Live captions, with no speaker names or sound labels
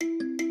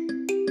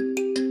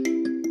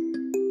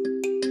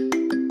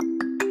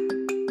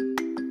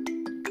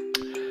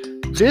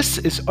This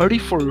is Artie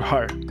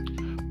Foruhar,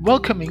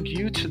 welcoming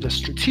you to the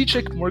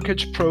Strategic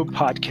Mortgage Pro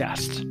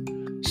podcast.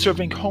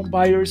 Serving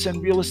homebuyers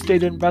and real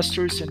estate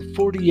investors in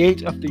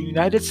 48 of the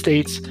United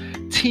States,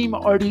 Team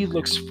Artie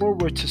looks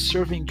forward to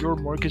serving your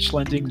mortgage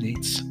lending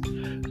needs.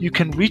 You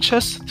can reach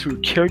us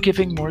through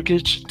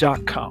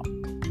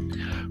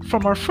caregivingmortgage.com.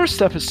 From our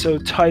first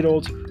episode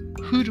titled,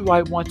 Who Do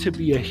I Want to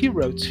Be a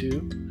Hero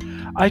To?,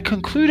 I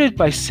concluded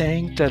by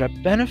saying that a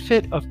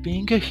benefit of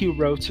being a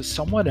hero to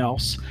someone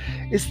else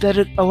is that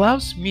it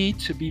allows me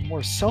to be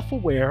more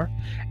self-aware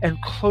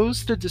and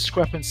close the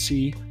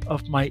discrepancy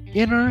of my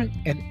inner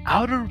and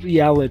outer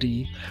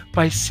reality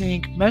by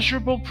seeing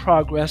measurable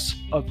progress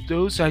of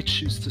those I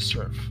choose to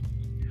serve.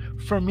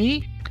 For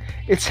me,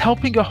 it's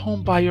helping a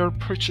home buyer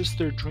purchase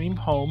their dream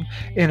home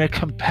in a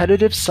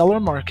competitive seller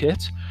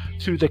market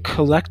through the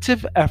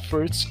collective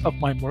efforts of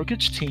my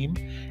mortgage team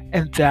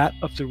and that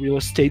of the real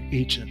estate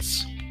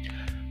agents.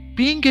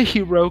 Being a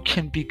hero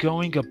can be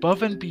going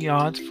above and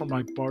beyond for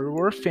my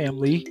borrower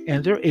family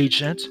and their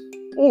agent,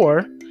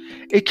 or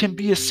it can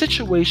be a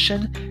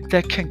situation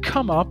that can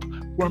come up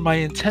where my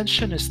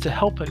intention is to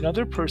help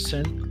another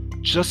person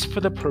just for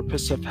the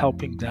purpose of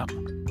helping them.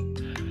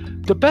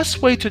 The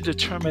best way to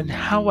determine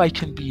how I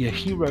can be a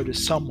hero to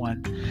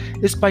someone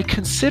is by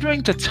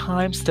considering the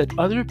times that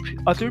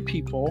other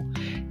people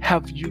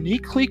have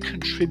uniquely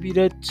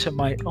contributed to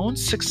my own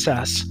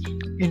success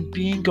in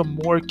being a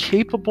more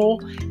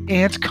capable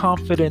and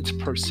confident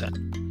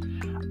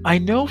person. I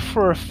know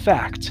for a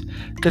fact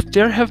that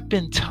there have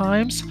been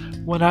times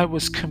when I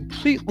was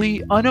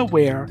completely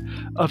unaware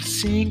of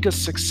seeing a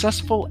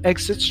successful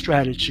exit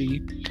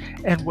strategy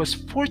and was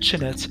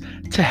fortunate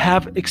to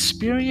have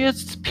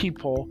experienced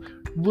people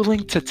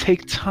willing to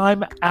take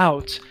time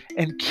out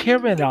and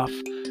care enough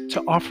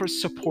to offer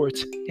support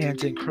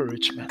and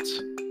encouragement.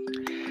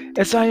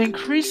 As I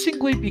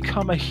increasingly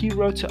become a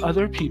hero to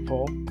other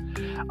people,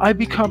 I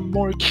become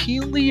more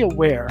keenly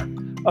aware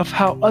of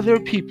how other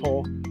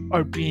people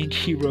are being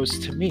heroes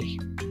to me.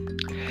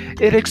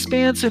 It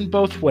expands in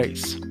both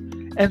ways,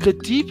 and the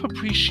deep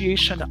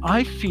appreciation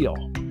I feel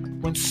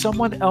when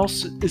someone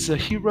else is a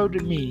hero to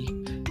me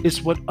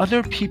is what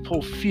other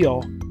people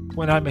feel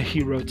when I'm a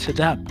hero to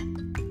them.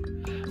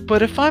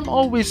 But if I'm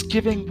always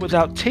giving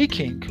without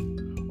taking,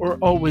 or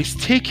always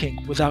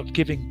taking without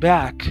giving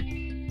back,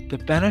 the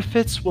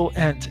benefits will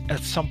end at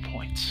some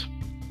point.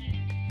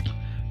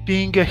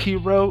 Being a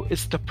hero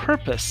is the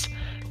purpose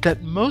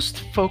that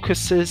most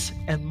focuses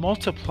and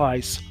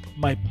multiplies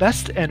my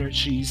best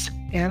energies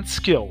and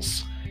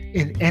skills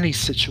in any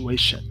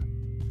situation.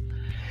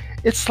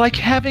 It's like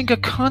having a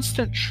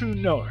constant true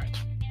north,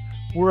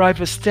 where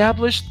I've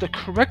established the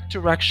correct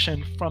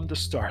direction from the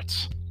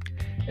start,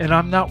 and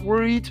I'm not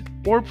worried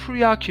or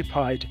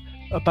preoccupied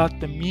about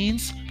the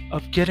means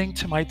of getting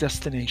to my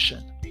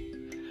destination.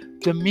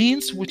 The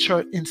means which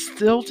are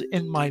instilled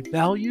in my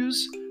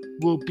values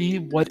will be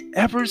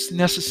whatever's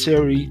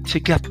necessary to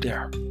get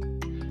there.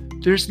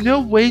 There's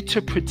no way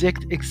to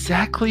predict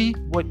exactly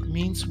what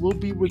means will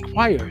be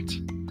required,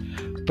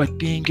 but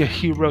being a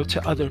hero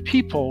to other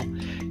people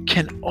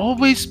can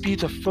always be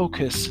the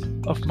focus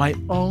of my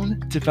own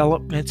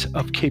development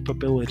of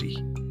capability.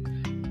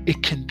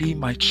 It can be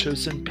my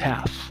chosen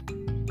path.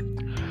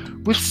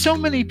 With so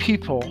many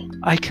people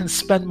I can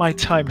spend my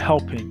time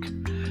helping,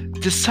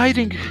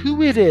 deciding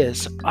who it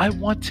is I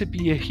want to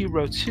be a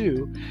hero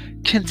to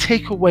can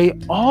take away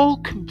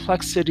all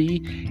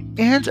complexity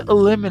and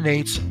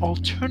eliminates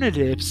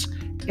alternatives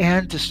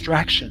and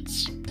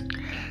distractions.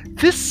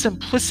 This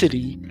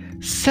simplicity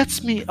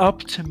sets me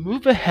up to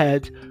move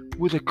ahead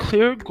with a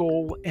clear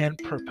goal and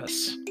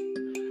purpose.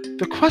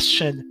 The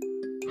question,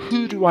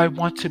 who do I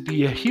want to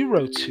be a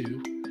hero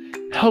to,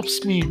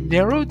 helps me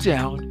narrow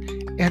down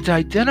and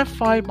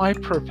identify my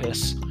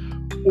purpose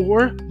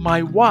or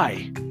my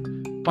why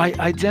by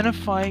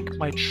identifying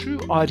my true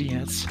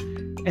audience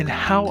and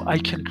how I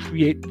can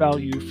create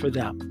value for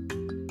them.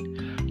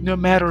 No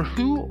matter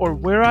who or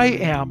where I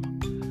am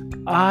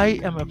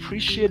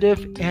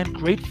appreciative and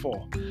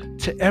grateful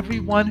to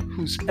everyone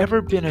who's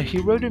ever been a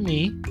hero to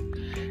me,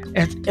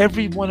 and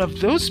every one of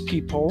those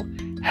people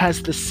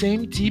has the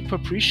same deep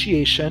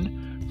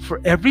appreciation for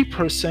every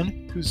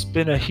person who's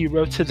been a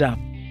hero to them.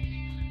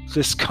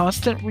 This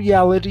constant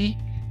reality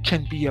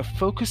can be a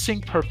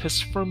focusing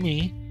purpose for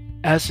me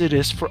as it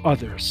is for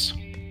others.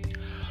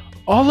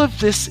 All of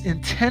this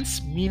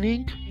intense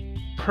meaning,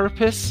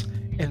 purpose,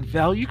 and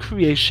value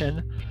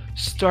creation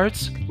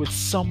starts with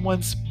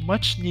someone's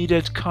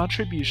much-needed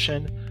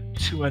contribution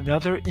to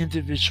another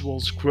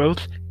individual's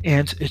growth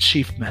and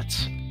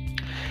achievement.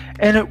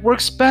 And it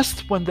works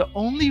best when the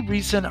only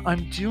reason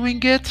I'm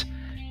doing it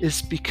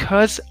is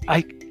because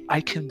I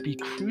can be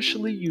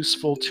crucially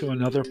useful to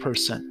another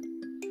person.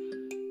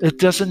 It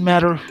doesn't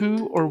matter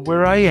who or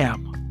where I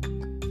am.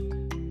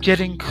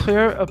 Getting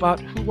clear about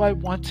who I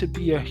want to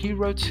be a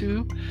hero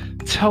to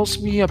tells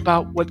me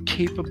about what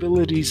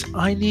capabilities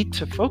I need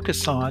to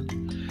focus on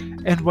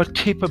and what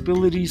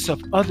capabilities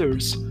of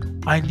others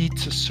I need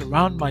to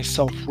surround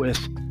myself with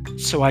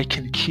so I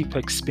can keep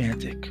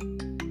expanding.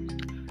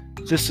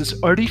 This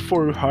is Artie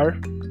Foruhar,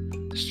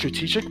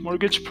 Strategic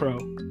Mortgage Pro,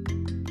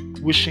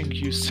 wishing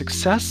you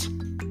success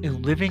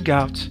in living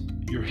out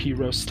your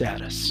hero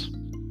status.